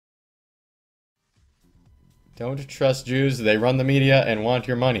Don't trust Jews. They run the media and want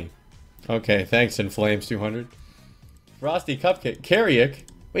your money. Okay, thanks, Inflames 200. Frosty Cupcake. Carriac.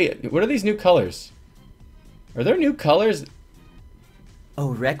 Wait, what are these new colors? Are there new colors?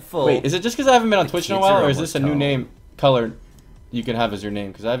 Oh, Wreckful. Wait, is it just because I haven't been on Twitch in a while, or is this a new name color you can have as your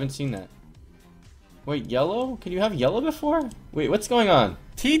name? Because I haven't seen that. Wait, yellow? Can you have yellow before? Wait, what's going on?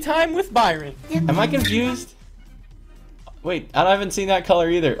 Tea time with Byron. Am I confused? Wait, I haven't seen that color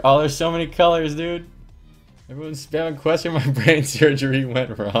either. Oh, there's so many colors, dude. Everyone's spamming question. My brain surgery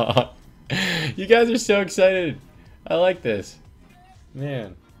went wrong. You guys are so excited. I like this.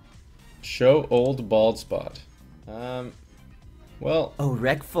 Man. Show old bald spot. Well, oh,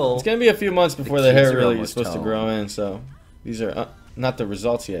 Wreckful. It's gonna be a few months before the hair really is supposed to grow in, so these are not the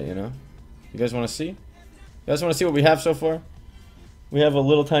results yet, you know? You guys want to see? You guys want to see what we have so far? We have a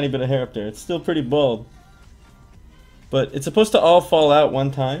little tiny bit of hair up there. It's still pretty bald. But it's supposed to all fall out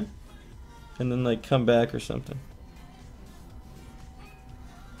one time and then like come back or something.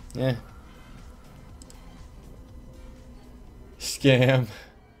 Yeah. Scam.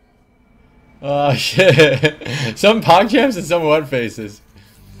 Oh shit. Some PogChamps and some what faces.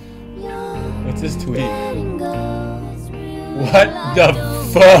 What's this tweet? What the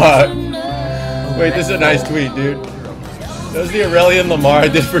fuck? Wait, this is a nice tweet, dude. That was the Aurelian Lamar I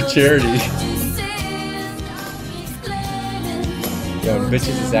did for charity. Yo,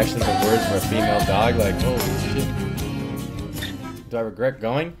 bitches is actually the word for a female dog. Like, holy shit. Do I regret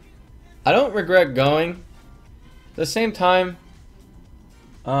going? I don't regret going. At the same time,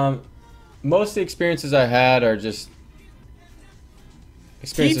 most of the experiences I had are just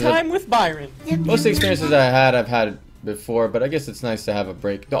experiences. Tea time with Byron. Most of the experiences I've had before, but I guess it's nice to have a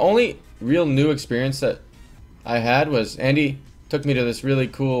break. The only real new experience that I had was Andy took me to this really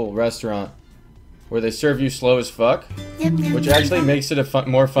cool restaurant where they serve you slow as fuck, which actually makes it a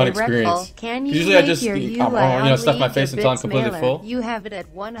more fun experience. Can you usually I just stuff my face until I'm completely full. You have it at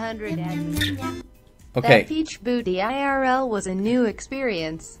 100. Okay. That peach booty IRL was a new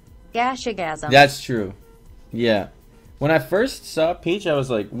experience. Gashagasm. That's true. Yeah. When I first saw Peach, I was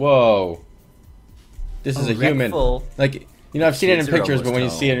like, whoa. This is a human. Like, you know, I've seen it in pictures, but when you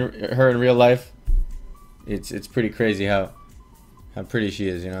see her in real life, it's pretty crazy how pretty she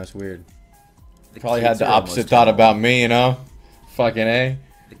is, you know? It's weird. Probably had the opposite thought about me, you know? Fucking A.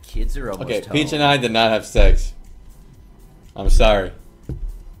 The kids are almost okay, Peach and I did not have sex. I'm sorry.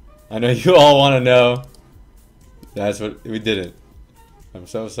 I know you all want to know. That's what we didn't. I'm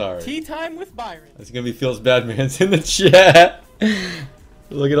so sorry. Tea time with Byron. It's gonna be Feels Badmans in the chat.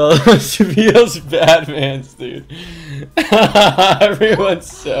 Look at all those Feels Badmans, dude. Everyone's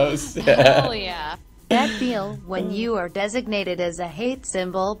so sad. Oh yeah. That feel when you are designated as a hate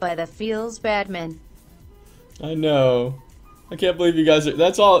symbol by the Feels Badman. I know. I can't believe you guys are.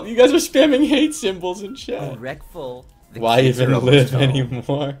 That's all. You guys are spamming hate symbols in chat. Oh, Wreckful. Why even live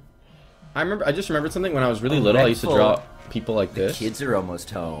anymore? I just remembered something when I was really little. I used to draw people like this. The kids are almost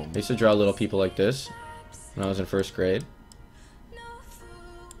home. I used to draw little people like this when I was in first grade.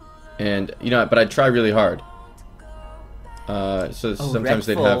 And, you know, but I'd try really hard. So sometimes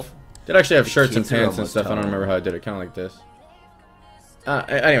they'd actually have shirts and pants and stuff. I don't remember how I did it. Kind of like this.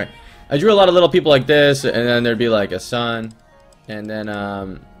 Anyway, I drew a lot of little people like this, and then there'd be like a sun. And then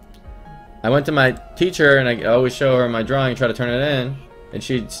I went to my teacher, and I always show her my drawing and try to turn it in. And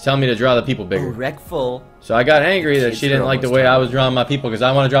she'd tell me to draw the people bigger. Oh, Wreckful. So I got angry that she didn't like the way I was drawing my people, because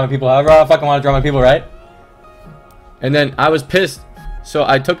I want to draw my people however I fucking want to draw my people, right? And then I was pissed, so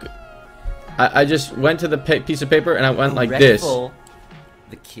I just went to the piece of paper and I went like this.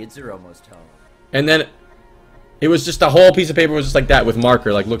 The kids are almost home. And then it was just the whole piece of paper was just like that with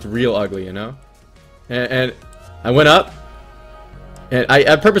marker, like looked real ugly, you know? And I went up, and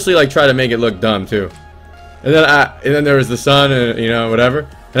I purposely like try to make it look dumb too. And then there was the sun and, you know, whatever.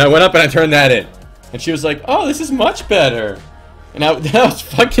 And I went up and I turned that in. And she was like, oh, this is much better. And I was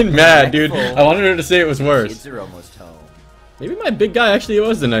fucking mad, dude. I wanted her to say it was worse. Kids are almost home. Maybe my big guy actually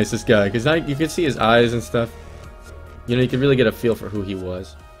was the nicest guy, because you could see his eyes and stuff. You know, you could really get a feel for who he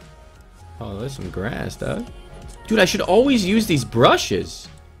was. Oh, there's some grass, dog. Dude, I should always use these brushes.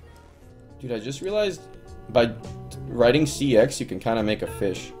 Dude, I just realized by writing CX, you can kind of make a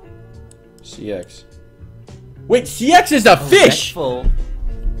fish. CX. Wait, CX is a fish!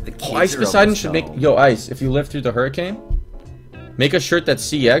 Ice Poseidon should make... Yo, Ice, if you live through the hurricane, make a shirt that's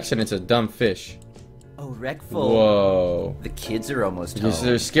CX and it's a dumb fish. Oh, Wreckful. Whoa. The kids are almost home.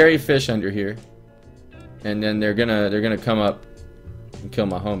 There's scary fish under here. And then they're gonna come up and kill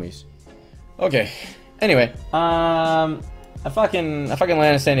my homies. Okay. Anyway, I fucking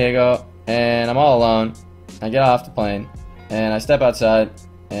land in San Diego and I'm all alone. I get off the plane and I step outside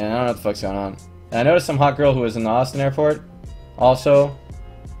and I don't know what the fuck's going on. And I noticed some hot girl who was in the Austin airport also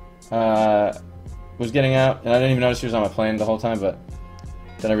was getting out, and I didn't even notice she was on my plane the whole time, but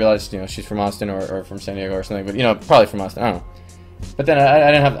then I realized, you know, she's from Austin or from San Diego or something, but, you know, probably from Austin, I don't know. But then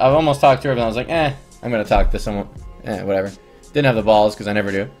I almost talked to her, but I was like, I'm going to talk to someone, whatever. Didn't have the balls, because I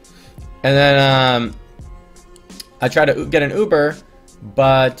never do. And then, I tried to get an Uber,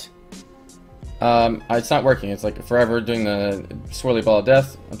 but, it's not working. It's like forever doing the swirly ball of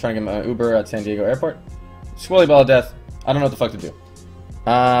death. I'm trying to get my Uber at San Diego airport. Swirly ball of death. I don't know what the fuck to do.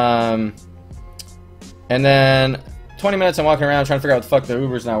 And then 20 minutes I'm walking around trying to figure out what the fuck the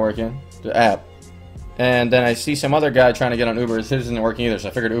Uber's not working, the app. And then I see some other guy trying to get on Uber. His isn't working either, so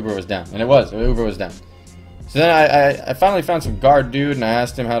I figured Uber was down. And it was. Uber was down. So then I finally found some guard dude, and I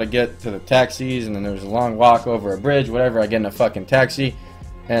asked him how to get to the taxis, and then there was a long walk over a bridge, whatever. I get in a fucking taxi,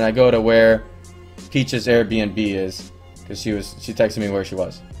 and I go to where Peach's Airbnb is, because she texted me where she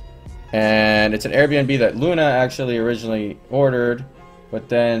was. And it's an Airbnb that Luna actually originally ordered, but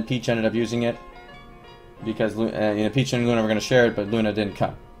then Peach ended up using it because you know, Peach and Luna were going to share it, but Luna didn't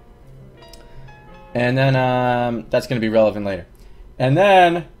come. And then that's going to be relevant later. And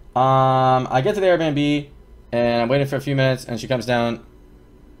then I get to the Airbnb, and I'm waiting for a few minutes, and she comes down.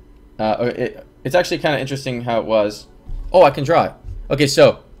 It's actually kind of interesting how it was. Oh, I can draw it. Okay,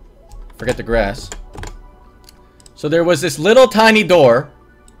 so forget the grass. So there was this little tiny door,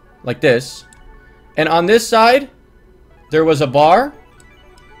 like this, and on this side there was a bar,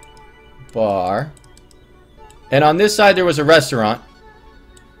 and on this side there was a restaurant,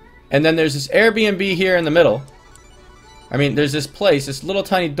 and then there's this Airbnb here in the middle. I mean, there's this place, this little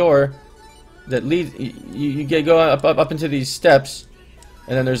tiny door that leads you go up into these steps,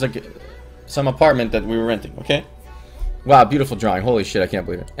 and then there's like some apartment that we were renting. Okay, wow, beautiful drawing. Holy shit, I can't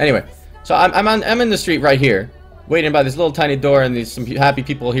believe it. Anyway, so I'm in the street right here, waiting by this little tiny door, and some happy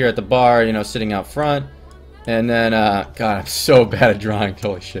people here at the bar, you know, sitting out front. And then, God, I'm so bad at drawing.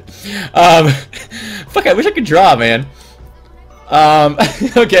 Holy shit. Fuck, I wish I could draw, man.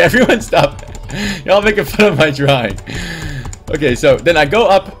 Okay, everyone stop. Y'all making fun of my drawing. Okay, so then I go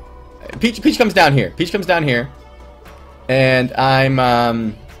up. Peach comes down here. Peach comes down here. And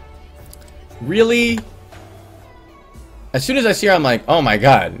I'm, really... As soon as I see her, I'm like, oh my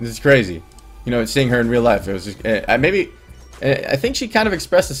god, this is crazy. You know, seeing her in real life. It was just, I think she kind of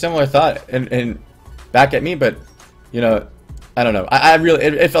expressed a similar thought and back at me, but, you know, I don't know. I really,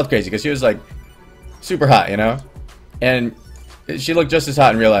 it felt crazy because she was like super hot, you know, and she looked just as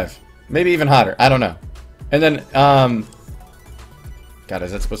hot in real life, maybe even hotter. I don't know. And then, God,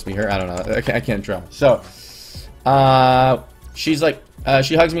 is that supposed to be her? I don't know. I can't draw. So, she's like,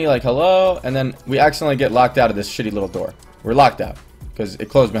 she hugs me like hello, and then we accidentally get locked out of this shitty little door. We're locked out because it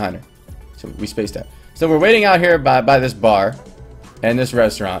closed behind her, so we spaced out. So we're waiting out here by this bar and this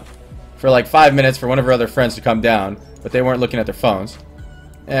restaurant for like 5 minutes for one of her other friends to come down, but they weren't looking at their phones.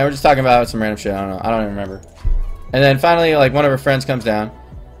 And we're just talking about some random shit. I don't know. I don't even remember. And then finally, like, one of her friends comes down,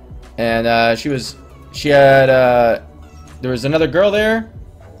 and there was another girl there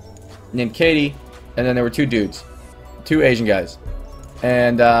named Katie, and then there were two dudes, two Asian guys.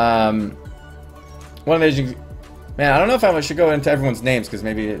 And one of the Asian, man, I don't know if I should go into everyone's names because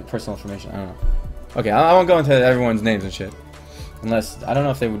maybe personal information. I don't know. Okay, I won't go into everyone's names and shit. Unless, I don't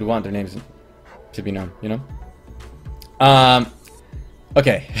know if they would want their names to be known, you know?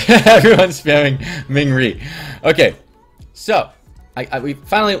 Okay. Everyone's spamming Ming Ri. Okay. So, we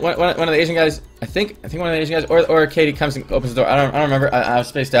finally, one of the Asian guys, I think one of the Asian guys, or Katie comes and opens the door. I don't remember. I was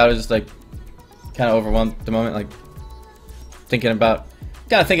spaced out. I was just like, kind of overwhelmed at the moment, like, thinking about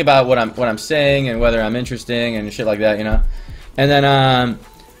what I'm saying and whether I'm interesting and shit like that, you know? And then,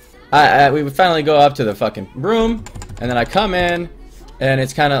 we would finally go up to the fucking room, and then I come in, and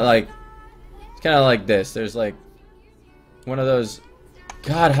it's kind of like this. There's like one of those.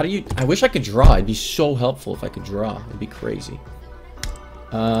 God, how do you? I wish I could draw. It'd be so helpful if I could draw. It'd be crazy.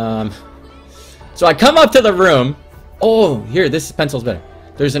 So I come up to the room. Oh, here, this pencil's better.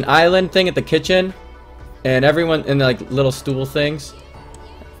 There's an island thing at the kitchen, and everyone in like little stool things,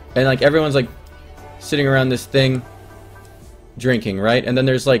 and like everyone's like sitting around this thing, drinking, right? And then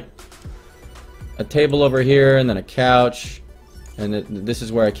there's like a table over here, and then a couch, and this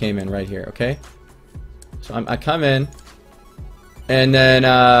is where I came in right here. Okay, so I come in, and then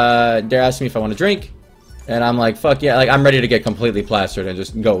they're asking me if I want to drink, and I'm like, fuck yeah, like I'm ready to get completely plastered and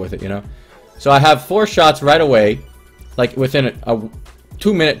just go with it, you know. So I have 4 shots right away, like within a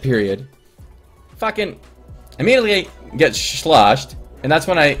 2-minute period. Fucking immediately get sloshed, and that's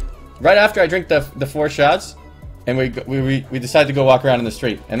when right after I drink the 4 shots, and we decide to go walk around in the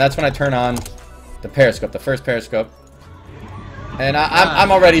street, and that's when I turn on the periscope, the first periscope, and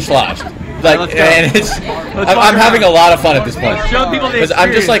I'm already sloshed. Like, let's go. and it's, Let's I'm having a lot of fun at this point. Show people the Because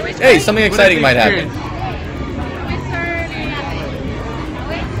I'm just like, experience. hey, something What is exciting the might happen. experience?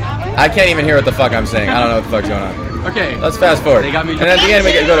 I can't even hear what the fuck I'm saying. I don't know what the fuck's going on. Okay. Let's fast forward. They got me. And at the end,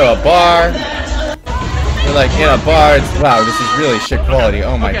 we go to a bar. We're like in a bar. Wow, this is really shit quality.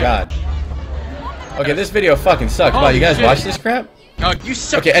 Oh my Okay. god. Okay, this video fucking sucks. Wow, Holy you guys shit. watch this crap? Oh, you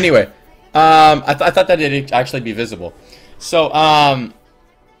suck. Okay, anyway. I thought that it'd actually be visible. So,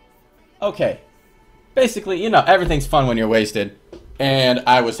 okay. Basically, you know, everything's fun when you're wasted. And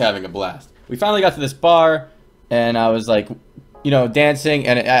I was having a blast. We finally got to this bar, and I was like, you know, dancing.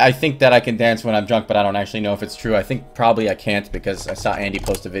 And I think that I can dance when I'm drunk, but I don't actually know if it's true. I think probably I can't because I saw Andy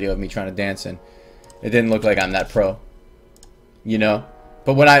post a video of me trying to dance, and it didn't look like I'm that pro. You know?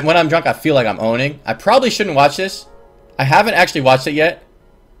 But when I'm drunk, I feel like I'm owning. I probably shouldn't watch this. I haven't actually watched it yet.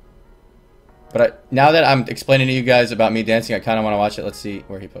 But now that I'm explaining to you guys about me dancing, I kind of want to watch it. Let's see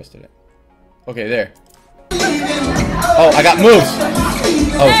where he posted it. Okay, there. Oh, I got moves.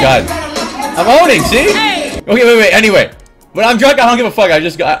 Oh, God. I'm owning, see? Okay, wait. Anyway, when I'm drunk, I don't give a fuck.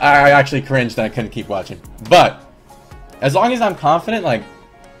 I actually cringed and I couldn't keep watching. But as long as I'm confident, like,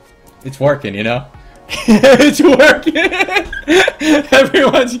 it's working, you know? It's working.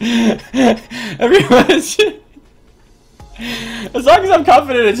 Everyone's. As long as I'm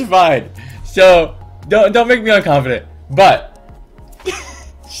confident, it's fine. So don't make me unconfident. But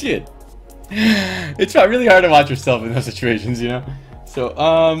shit, it's really hard to watch yourself in those situations, you know.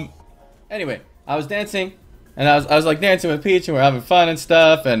 So anyway, I was dancing, and I was like dancing with Peach, and we're having fun and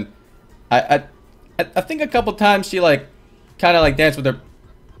stuff. And I think a couple times she like kind of like danced with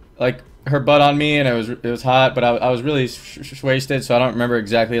her butt on me, and it was hot. But I was really wasted, so I don't remember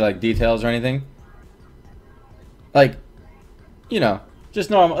exactly like details or anything. Like, you know, just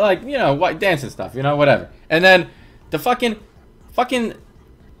normal, like, you know, white dancing stuff, you know, whatever. And then the fucking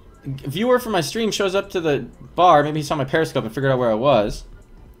viewer from my stream shows up to the bar. Maybe he saw my Periscope and figured out where I was.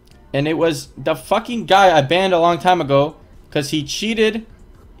 And it was the fucking guy I banned a long time ago because he cheated.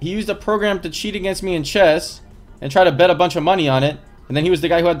 He used a program to cheat against me in chess and try to bet a bunch of money on it. And then he was the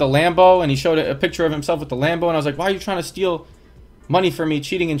guy who had the Lambo, and he showed a picture of himself with the Lambo. And I was like, why are you trying to steal money from me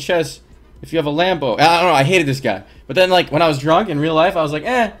cheating in chess if you have a Lambo? I don't know, I hated this guy. But then, like, when I was drunk in real life, I was like, you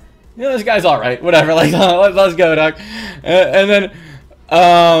know, this guy's alright, whatever, like, let's go, dog. And then,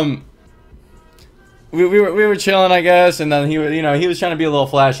 we were chilling, I guess, and then he was trying to be a little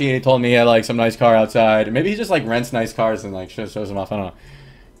flashy, and he told me he had, like, some nice car outside. Maybe he just, like, rents nice cars and, like, shows them off, I don't know.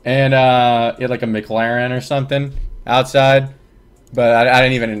 And, he had, like, a McLaren or something outside. But I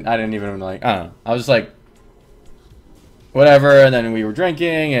didn't even, like, I don't know. I was just, like, whatever, and then we were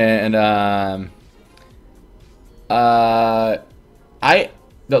drinking, and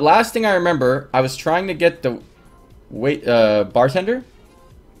the last thing I remember, I was trying to get the bartender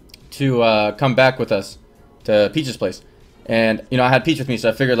to come back with us to Peach's place, and you know, I had Peach with me, so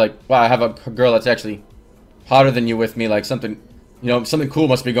I figured, like, wow, I have a girl that's actually hotter than you with me, like something, you know, something cool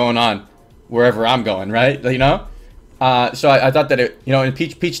must be going on wherever I'm going, right? You know, so I thought that it, you know, and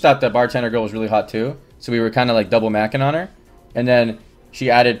Peach thought the bartender girl was really hot too. So we were kind of like double macking on her. And then she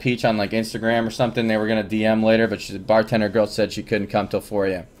added Peach on like Instagram or something. They were going to DM later, but the bartender girl said she couldn't come till 4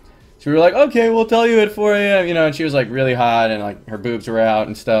 a.m. So we were like, okay, we'll tell you at 4 a.m. You know, and she was like really hot, and like her boobs were out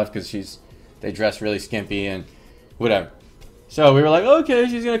and stuff because they dress really skimpy and whatever. So we were like, okay,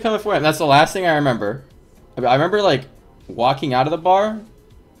 she's going to come at 4 a.m. That's the last thing I remember. I remember like walking out of the bar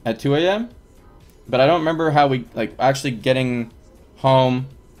at 2 a.m. But I don't remember how we like actually getting home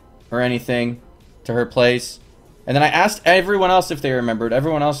or anything to her place. And then I asked everyone else if they remembered.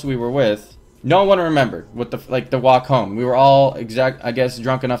 Everyone else we were with, no one remembered what the walk home. We were all I guess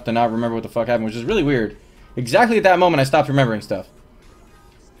drunk enough to not remember what the fuck happened, which is really weird. Exactly at that moment I stopped remembering stuff.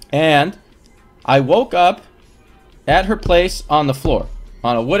 And I woke up at her place on the floor,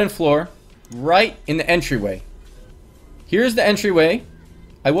 on a wooden floor, right in the entryway. Here's the entryway.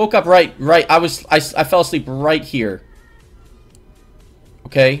 I woke up right I fell asleep right here.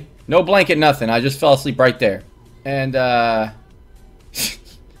 Okay? No blanket, nothing. I just fell asleep right there. And it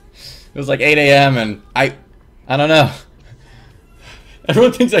was like 8 a.m. and I don't know.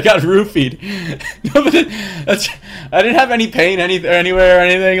 Everyone thinks I got roofied. No, but I didn't have any pain anywhere or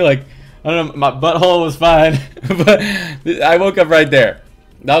anything. Like, I don't know, my butthole was fine. But I woke up right there.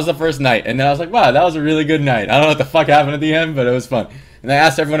 That was the first night. And then I was like, wow, that was a really good night. I don't know what the fuck happened at the end, but it was fun. And I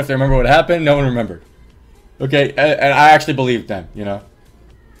asked everyone if they remember what happened. No one remembered. Okay, and I actually believed them, you know?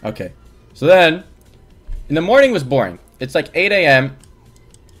 Okay. So then, in the morning was boring. It's like 8 a.m.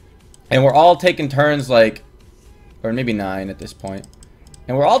 And we're all taking turns, like, or maybe 9 at this point.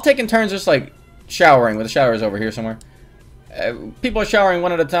 And we're all taking turns just, like, showering. Where the shower is over here somewhere. people are showering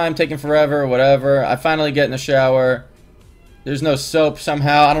one at a time, taking forever, whatever. I finally get in the shower. There's no soap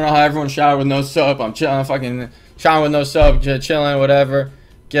somehow. I don't know how everyone showered with no soap. I'm chilling, fucking showering with no soap, chilling, whatever.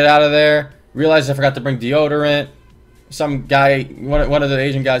 Get out of there. Realize I forgot to bring deodorant. Some guy, one of the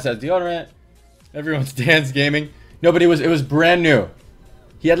Asian guys has deodorant. Everyone's dance gaming. No, but it was brand new.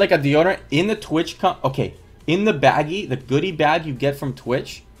 He had like a deodorant in the Twitchcon. Okay, in the baggie, the goodie bag you get from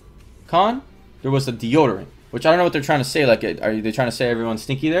Twitchcon, there was a deodorant. Which I don't know what they're trying to say. Like, are they trying to say everyone's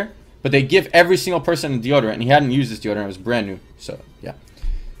stinky there? But they give every single person a deodorant, and he hadn't used this deodorant. It was brand new. So, yeah.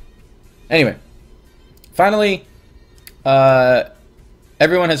 Anyway. Finally,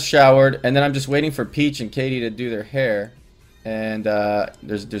 everyone has showered, and then I'm just waiting for Peach and Katie to do their hair. And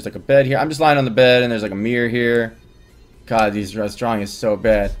there's like a bed here. I'm just lying on the bed, and there's like a mirror here. God, this drawing is so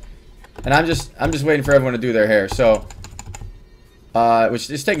bad. And I'm just waiting for everyone to do their hair. So, which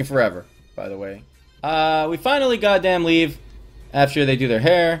is taking forever, by the way. We finally goddamn leave after they do their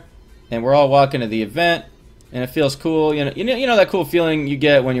hair, and we're all walking to the event, and it feels cool. You know that cool feeling you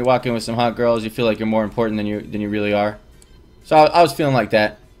get when you're walking with some hot girls. You feel like you're more important than you really are. So I was feeling like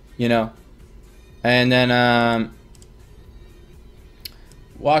that, you know. And then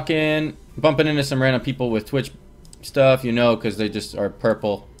walking, bumping into some random people with Twitch stuff, you know, because they just are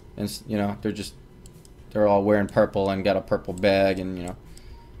purple, and you know they're all wearing purple and got a purple bag, and you know,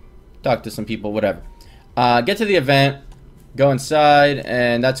 talk to some people, whatever. Get to the event, go inside,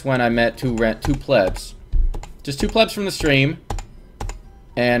 and that's when I met two plebs. Just two plebs from the stream.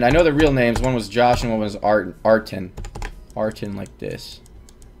 And I know their real names. One was Josh and one was Artin. Artin like this.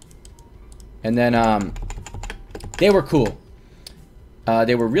 And then they were cool.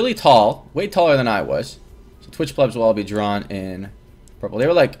 They were really tall, way taller than I was. So Twitch plebs will all be drawn in purple. They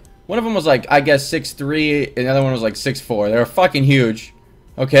were like, one of them was like, I guess 6'3", and the other one was like 6'4". They were fucking huge.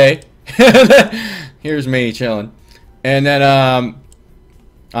 Okay. Here's me chilling, and then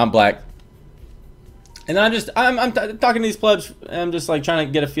I'm black, and then I'm talking to these plebs, and I'm just like trying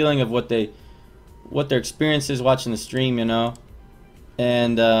to get a feeling of what their experience is watching the stream, you know.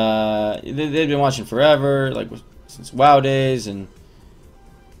 And they've been watching forever, like since WoW days, and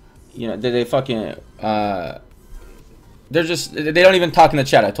you know they fucking they don't even talk in the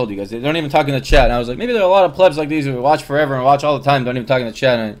chat. I told you guys they don't even talk in the chat, and I was like, maybe there are a lot of plebs like these who watch forever and watch all the time, don't even talk in the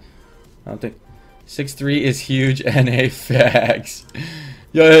chat. And I don't think 6'3" is huge. NA fags.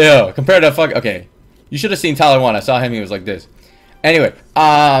 Yo. Compared to fuck. Okay, you should have seen Tyler 1. I saw him. He was like this. Anyway,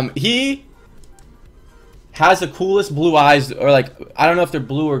 he has the coolest blue eyes, or like I don't know if they're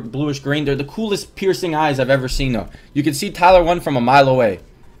blue or bluish green. They're the coolest piercing eyes I've ever seen. Though you can see Tyler 1 from a mile away.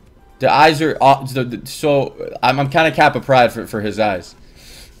 The eyes are so. I'm kind of cap of pride for his eyes.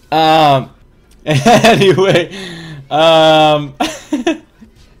 Anyway,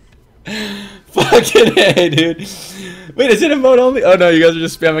 fucking hey, dude. Wait, is it emote only? Oh no, you guys are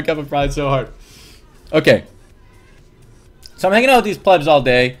just spamming Cup of Pride so hard. Okay. So I'm hanging out with these plebs all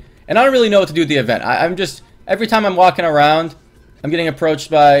day, and I don't really know what to do at the event. I'm just, every time I'm walking around, I'm getting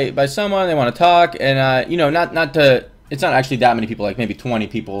approached by someone, they want to talk, and you know, not to, it's not actually that many people, like maybe 20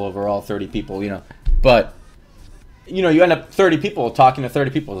 people overall, 30 people, you know. But you know, you end up 30 people talking to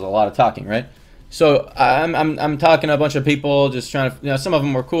 30 people is a lot of talking, right? So I'm talking to a bunch of people, just trying to, you know, some of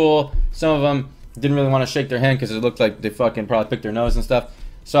them were cool, some of them didn't really want to shake their hand because it looked like they fucking probably picked their nose and stuff.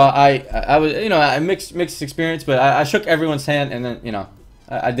 So I was, you know, I mixed experience, but I shook everyone's hand, and then, you know,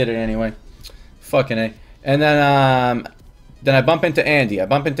 I did it anyway. Fucking A. And then I bump into Andy.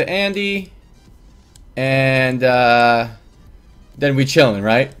 And then we chilling,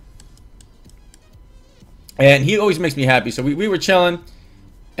 right? And he always makes me happy. So we were chilling,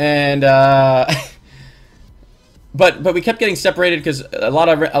 and but we kept getting separated because a lot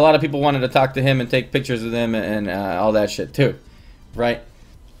of people wanted to talk to him and take pictures of him and all that shit too, right?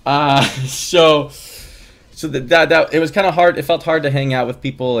 So that it was kind of hard. It felt hard to hang out with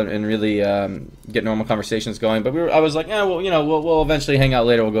people and really get normal conversations going. But I was like, yeah, well, you know, we'll eventually hang out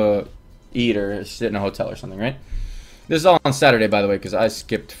later. We'll go eat or sit in a hotel or something, right? This is all on Saturday, by the way, because I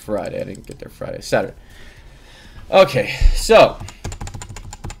skipped Friday. I didn't get there Friday. Saturday. Okay, so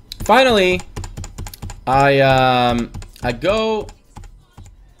finally, I go.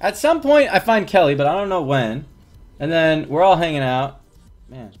 At some point, I find Kelly, but I don't know when. And then we're all hanging out.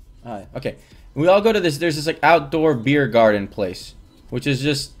 Man, alright, okay. We all go to this. There's this like outdoor beer garden place, which is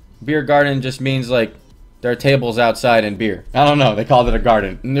just beer garden. Just means like there are tables outside and beer. I don't know. They called it a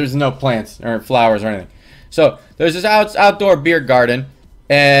garden, and there's no plants or flowers or anything. So there's this outdoor beer garden.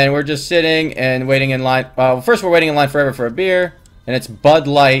 And we're just sitting and waiting in line. First, we're waiting in line forever for a beer. And it's Bud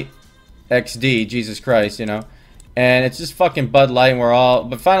Light XD. Jesus Christ, you know. And it's just fucking Bud Light. And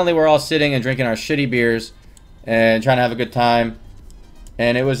but finally, we're all sitting and drinking our shitty beers. and trying to have a good time.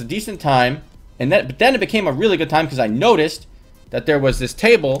 And it was a decent time. But then it became a really good time because I noticed that there was this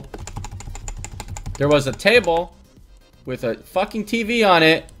table. There was a table with a fucking TV on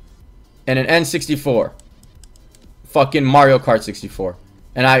it and an N64. Fucking Mario Kart 64.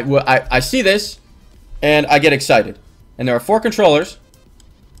 And I see this and I get excited. And there are 4 controllers.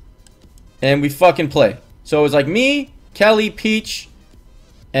 And we fucking play. So it was like me, Kelly, Peach,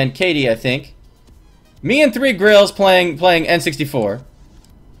 and Katie, I think. Me and 3 grills playing N64.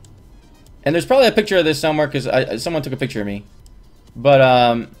 And there's probably a picture of this somewhere because someone took a picture of me. But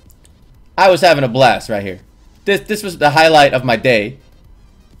I was having a blast right here. This was the highlight of my day.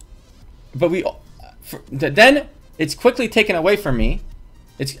 But then it's quickly taken away from me.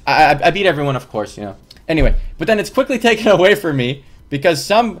 I beat everyone, of course, you know. Anyway, but then it's quickly taken away from me because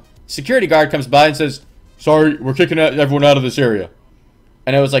some security guard comes by and says, "Sorry, we're kicking everyone out of this area."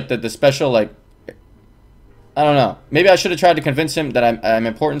 And it was like the special, like, I don't know. Maybe I should have tried to convince him that I'm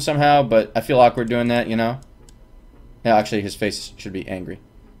important somehow, but I feel awkward doing that, you know. Yeah, actually, his face should be angry.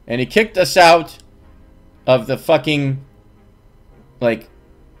 And he kicked us out of the fucking, like,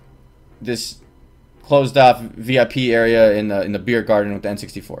 this closed off VIP area in the beer garden with the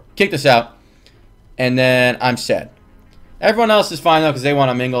N64. Kicked us out. And then I'm sad. Everyone else is fine though because they want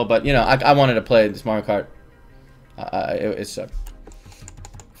to mingle, but you know, I wanted to play this Mario Kart. It sucked.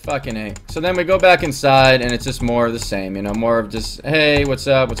 Fucking A. So then we go back inside and it's just more of the same, you know, more of just, hey, what's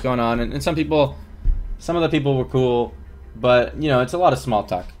up, what's going on? And some of the people were cool, but you know, it's a lot of small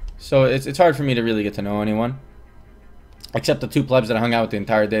talk. So it's hard for me to really get to know anyone. Except the 2 plebs that I hung out with the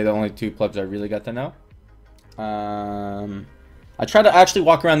entire day, the only 2 plebs I really got to know. I tried to actually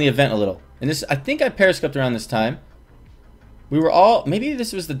walk around the event a little. And this, I think I periscoped around this time. We were all, maybe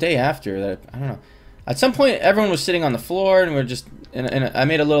this was the day after that, I don't know. At some point, everyone was sitting on the floor, and we were just, I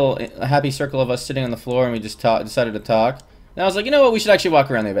made a happy circle of us sitting on the floor, and we just decided to talk. And I was like, you know what, we should actually walk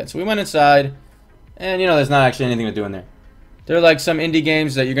around the event. So we went inside, and you know, there's not actually anything to do in there. There are like some indie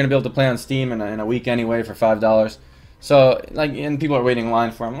games that you're going to be able to play on Steam in a week anyway for $5. So, like, and people are waiting in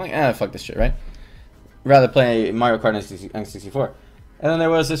line for them. I'm like, fuck this shit, right? Rather play Mario Kart N64. And then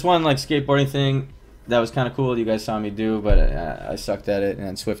there was this one, like, skateboarding thing that was kind of cool. You guys saw me do, but I sucked at it.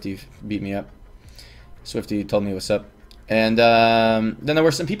 And Swifty beat me up. Swifty told me what's up. And then there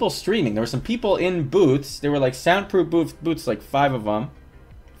were some people streaming. There were some people in booths. They were, like, soundproof booths, like 5 of them.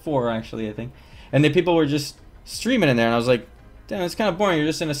 4, actually, I think. And the people were just streaming in there. And I was like, damn, it's kind of boring. You're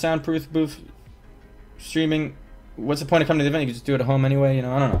just in a soundproof booth streaming. What's the point of coming to the event? You can just do it at home anyway, you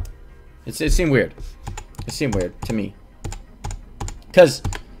know? I don't know. It seemed weird. It seemed weird to me. Because,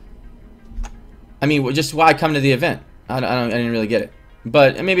 I mean, just why come to the event? I didn't really get it.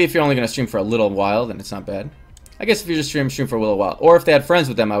 But maybe if you're only going to stream for a little while, then it's not bad. I guess if you're just stream for a little while. Or if they had friends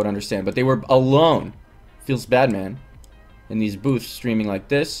with them, I would understand. But they were alone. Feels bad, man. In these booths streaming like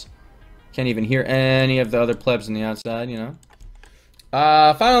this. Can't even hear any of the other plebs on the outside, you know?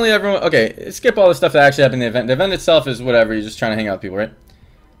 Finally, everyone... Okay, skip all the stuff that actually happened in the event. The event itself is whatever. You're just trying to hang out with people, right?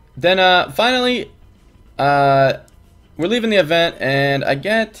 Then, finally... we're leaving the event, and I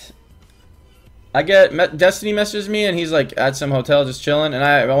get Destiny messages me, and he's like at some hotel just chilling, and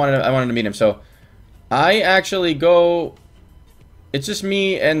I wanted to meet him. So I actually go. It's just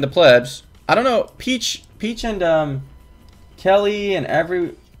me and the plebs. I don't know. Peach and Kelly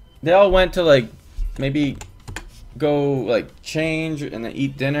and they all went to like maybe go like change and then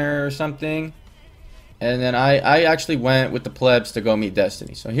eat dinner or something. And then I actually went with the plebs to go meet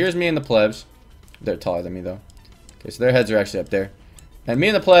Destiny. So here's me and the plebs. They're taller than me though. Okay, so their heads are actually up there. And me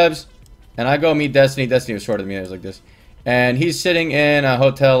and the plebs, and I go meet Destiny. Destiny was shorter than me. It was like this. And he's sitting in a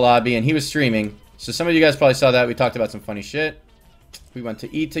hotel lobby, and he was streaming. So some of you guys probably saw that. We talked about some funny shit. We went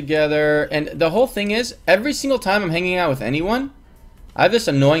to eat together. And the whole thing is, every single time I'm hanging out with anyone, I have this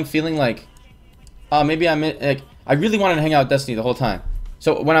annoying feeling like, oh, maybe I really wanted to hang out with Destiny the whole time.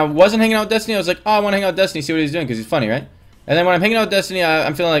 So when I wasn't hanging out with Destiny, I was like, oh, I want to hang out with Destiny, see what he's doing, because he's funny, right? And then when I'm hanging out with Destiny,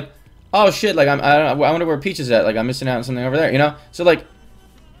 I'm feeling like, oh shit, like I wonder where Peach is at, like I'm missing out on something over there, you know? So like,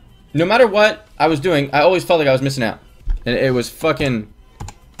 no matter what I was doing, I always felt like I was missing out. And it was fucking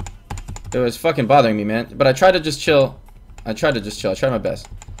bothering me, man. But I tried to just chill. I tried my best.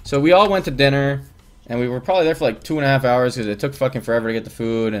 So we all went to dinner, and we were probably there for like 2.5 hours because it took fucking forever to get the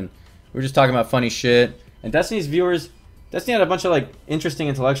food, and we were just talking about funny shit. And Destiny's viewers, Destiny had a bunch of like interesting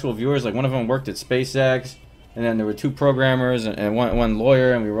intellectual viewers. Like one of them worked at SpaceX, and then there were 2 programmers and one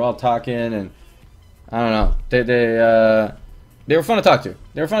lawyer, and we were all talking, and I don't know. They were fun to talk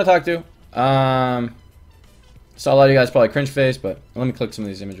to. Saw a lot of you guys probably cringe face, but let me click some of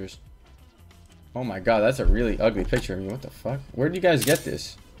these images. Oh my god, that's a really ugly picture of me. What the fuck? Where did you guys get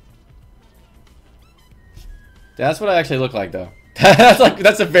this? That's what I actually look like, though.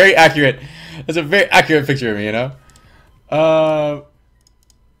 That's a very accurate picture of me, you know. Oh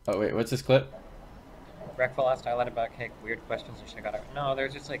wait, what's this clip? Wreckful asked highlight about kick weird questions and shit got out. No,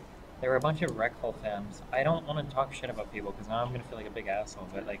 there's just like there were a bunch of Wreckful fans. I don't want to talk shit about people because now I'm gonna feel like a big asshole.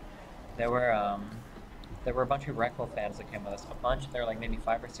 But like there were a bunch of Wreckful fans that came with us. There were like maybe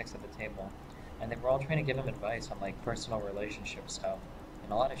 5 or 6 at the table, and they were all trying to give him advice on like personal relationship stuff.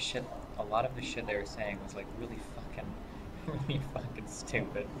 And a lot of the shit they were saying was like really fucking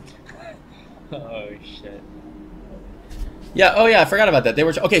stupid. Oh shit. Yeah. Oh yeah, I forgot about that. They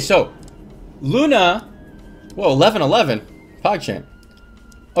were okay. So Luna. Whoa, 11-11. PogChamp.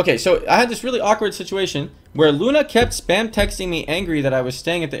 Okay, so I had this really awkward situation where Luna kept spam texting me angry that I was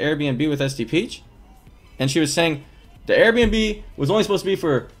staying at the Airbnb with SD Peach. And she was saying the Airbnb was only supposed to be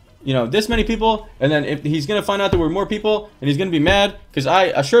for, you know, this many people. And then if he's going to find out there were more people and he's going to be mad because I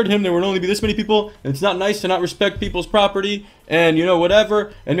assured him there would only be this many people. And it's not nice to not respect people's property and, you know,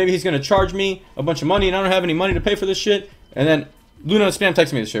 whatever. And maybe he's going to charge me a bunch of money and I don't have any money to pay for this shit. And then Luna spam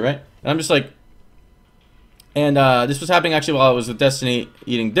texted me this shit, right? And I'm just like... And this was happening actually while I was with Destiny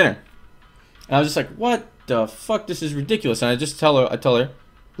eating dinner. And I was just like, what the fuck? This is ridiculous. And I tell her,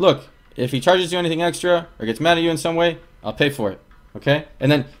 look, if he charges you anything extra or gets mad at you in some way, I'll pay for it. Okay?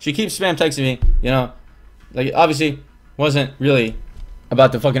 And then she keeps spam texting me, you know, like obviously wasn't really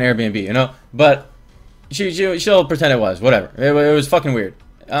about the fucking Airbnb, you know? But she'll pretend it was, whatever. It was fucking weird.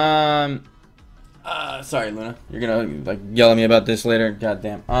 Sorry, Luna. You're gonna like yell at me about this later. God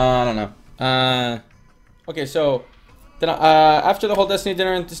damn. I don't know. Okay, so then after the whole Destiny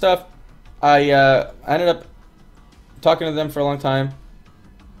dinner and stuff, I ended up talking to them for a long time,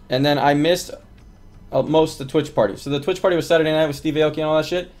 and then I missed most of the Twitch party. So the Twitch party was Saturday night with Steve Aoki and all that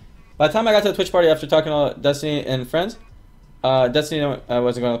shit. By the time I got to the Twitch party after talking to Destiny and friends, Destiny wasn't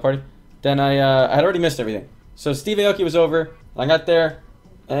going to the party. Then I had already missed everything. So Steve Aoki was over. I got there,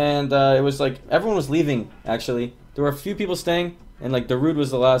 and it was like everyone was leaving. Actually, there were a few people staying. And like Darude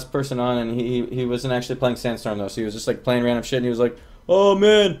was the last person on, and he wasn't actually playing Sandstorm though, so he was just like playing random shit. And he was like, "Oh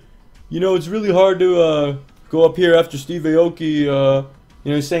man, you know it's really hard to go up here after Steve Aoki." You know,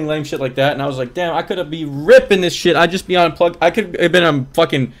 he's saying lame shit like that, and I was like, "Damn, I could be ripping this shit. I'd just be on plug. I could have been on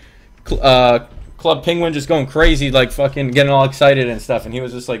fucking Club Penguin, just going crazy, like fucking getting all excited and stuff." And he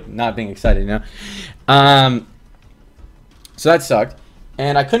was just like not being excited, you know. So that sucked.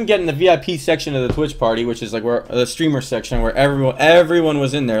 And I couldn't get in the VIP section of the Twitch party, which is like where the streamer section, where everyone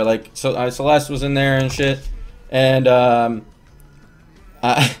was in there. Like Celeste was in there and shit. And I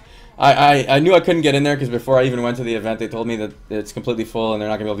knew I couldn't get in there because before I even went to the event, they told me that it's completely full and they're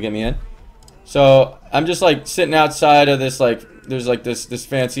not gonna be able to get me in. So I'm just like sitting outside of this, like there's like this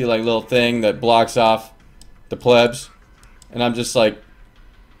fancy like little thing that blocks off the plebs, and I'm just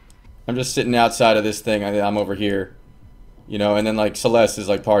sitting outside of this thing. I'm over here. You know, and then like Celeste is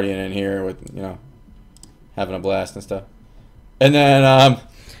like partying in here with, you know, having a blast and stuff. And then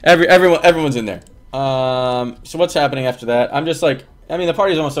everyone's in there. So what's happening after that? I'm just like, I mean, the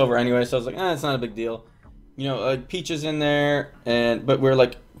party's almost over anyway, so I was like, it's not a big deal. You know, like Peach is in there, but we're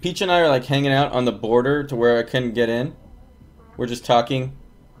like, Peach and I are like hanging out on the border to where I couldn't get in. We're just talking.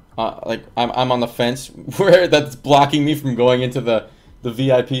 Like I'm on the fence where that's blocking me from going into the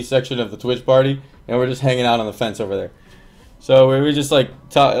VIP section of the Twitch party, and we're just hanging out on the fence over there. So we just like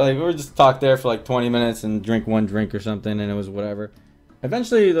talk there for like 20 minutes and drink one drink or something, and it was whatever.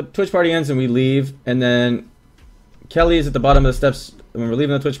 Eventually the Twitch party ends and we leave, and then Kelly is at the bottom of the steps when we're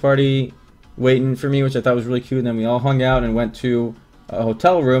leaving the Twitch party waiting for me, which I thought was really cute. And then we all hung out and went to a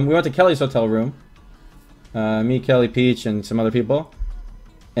hotel room. We went to Kelly's hotel room. Me, Kelly, Peach, and some other people.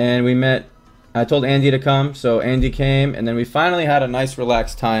 And we met, I told Andy to come, so Andy came, and then we finally had a nice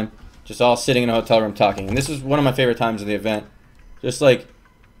relaxed time. Just all sitting in a hotel room talking. And this is one of my favorite times of the event. Just like,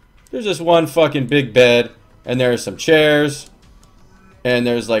 there's just one fucking big bed, and there's some chairs, and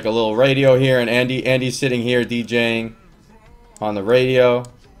there's like a little radio here, and Andy's sitting here DJing on the radio.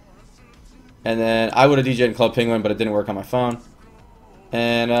 And then I would have DJed in Club Penguin, but it didn't work on my phone.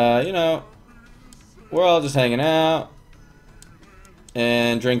 And, you know, we're all just hanging out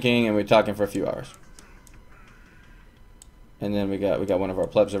and drinking, and we're talking for a few hours. And then we got one of our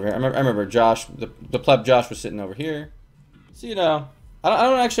plebs over here. I remember Josh, the pleb Josh was sitting over here. So, you know, I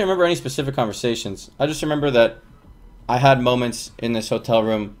don't actually remember any specific conversations. I just remember that I had moments in this hotel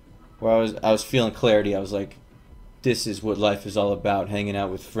room where I was feeling clarity. I was like, this is what life is all about, hanging out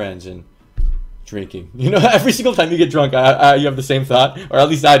with friends and drinking. You know, every single time you get drunk, you have the same thought, or at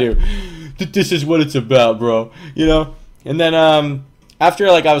least I do. This is what it's about, bro. You know? And then after,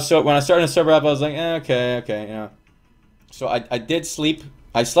 like, when I started to sober up, I was like, okay, you know. So I did sleep.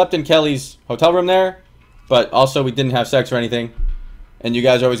 I slept in Kelly's hotel room there, but also we didn't have sex or anything. And you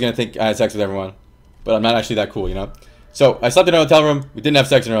guys are always gonna think I had sex with everyone, but I'm not actually that cool, you know. So I slept in a hotel room. We didn't have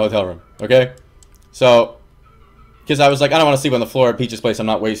sex in a hotel room, okay? So, because I was like, I don't want to sleep on the floor at Peach's place. I'm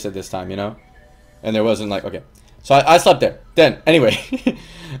not wasted this time, you know. And there wasn't like, okay. So I slept there. Then anyway,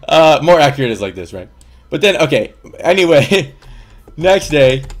 more accurate is like this, right? But then okay. Anyway, next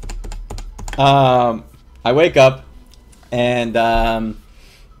day, I wake up and all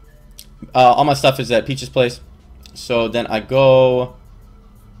my stuff is at Peach's place. So then I go.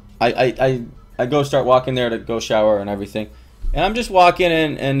 I go start walking there to go shower and everything, and I'm just walking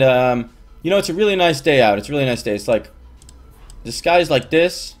in, and you know, it's a really nice day out. It's a really nice day. It's like the sky's like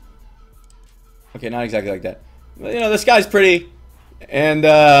this. Okay, not exactly like that. But, you know, the sky's pretty, and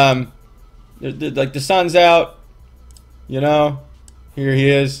like the sun's out. You know, here he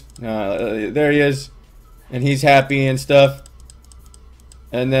is. There he is, and he's happy and stuff.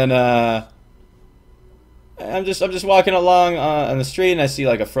 And then I'm just walking along on the street, and I see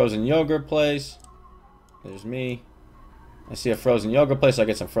like a frozen yogurt place. There's me. I see a frozen yogurt place. I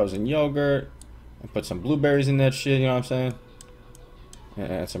get some frozen yogurt. I put some blueberries in that shit. You know what I'm saying?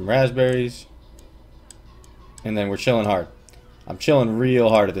 And some raspberries. And then we're chilling hard. I'm chilling real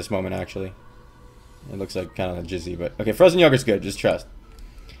hard at this moment, actually. It looks like kind of jizzy, but okay. Frozen yogurt's good. Just trust.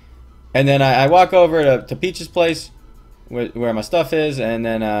 And then I walk over to Peach's place, where my stuff is, and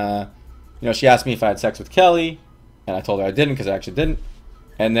then you know, she asked me if I had sex with Kelly, and I told her I didn't because I actually didn't.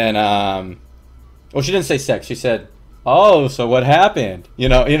 And then, well, she didn't say sex. She said, "Oh, so what happened?" You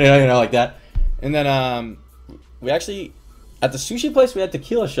know, like that. And then, we actually at the sushi place we had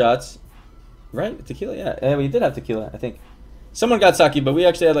tequila shots, right? Tequila, yeah, we did have tequila. I think someone got sake, but we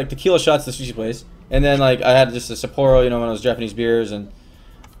actually had like tequila shots at the sushi place. And then like I had just a Sapporo, you know, one of those Japanese beers, and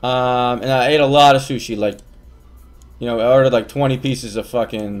I ate a lot of sushi. Like, you know, I ordered like 20 pieces of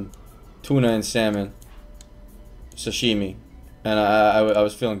fucking tuna and salmon sashimi, and I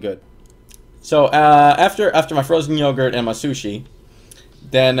was feeling good. So after my frozen yogurt and my sushi,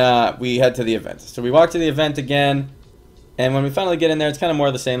 then we head to the event. So we walk to the event again, and when we finally get in there, it's kind of more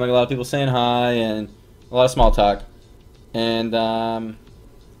of the same. Like a lot of people saying hi and a lot of small talk. And well,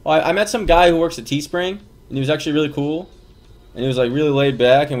 I met some guy who works at Teespring, and he was actually really cool, and he was like really laid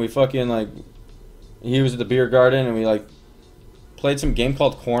back, and we fucking like, he was at the beer garden, and we like played some game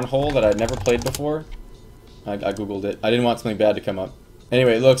called Cornhole that I'd never played before. I googled it. I didn't want something bad to come up.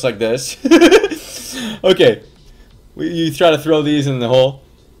 Anyway, it looks like this. Okay, you try to throw these in the hole.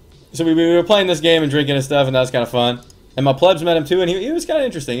 So we were playing this game and drinking and stuff, and that was kind of fun. And my plebs met him too, and he was kind of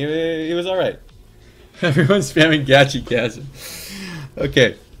interesting. He was all right. Everyone's spamming Gachi Chasm.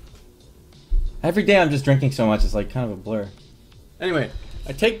 Okay. Every day I'm just drinking so much, it's like kind of a blur. Anyway,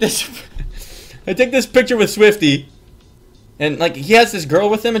 I take this picture with Swifty, and like he has this girl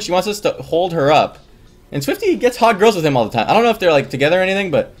with him, and she wants us to hold her up. And Swifty gets hot girls with him all the time. I don't know if they're like together or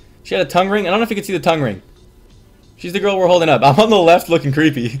anything, but she had a tongue ring. I don't know if you can see the tongue ring. She's the girl we're holding up. I'm on the left looking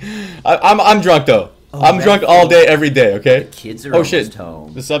creepy. I'm drunk though. Oh, I'm drunk all day, every day, okay? The kids are almost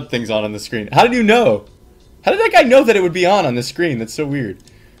home. The sub thing's on the screen. How did you know? How did that guy know that it would be on the screen? That's so weird.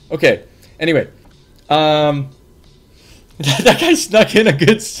 Okay, anyway. That guy snuck in a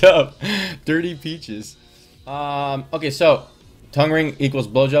good sub. Dirty Peaches. Okay, so tongue ring equals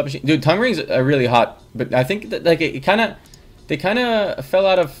blowjob machine. Dude, tongue rings are really hot, but I think that like they kind of fell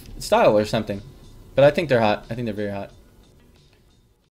out of style or something. But I think they're hot. I think they're very hot.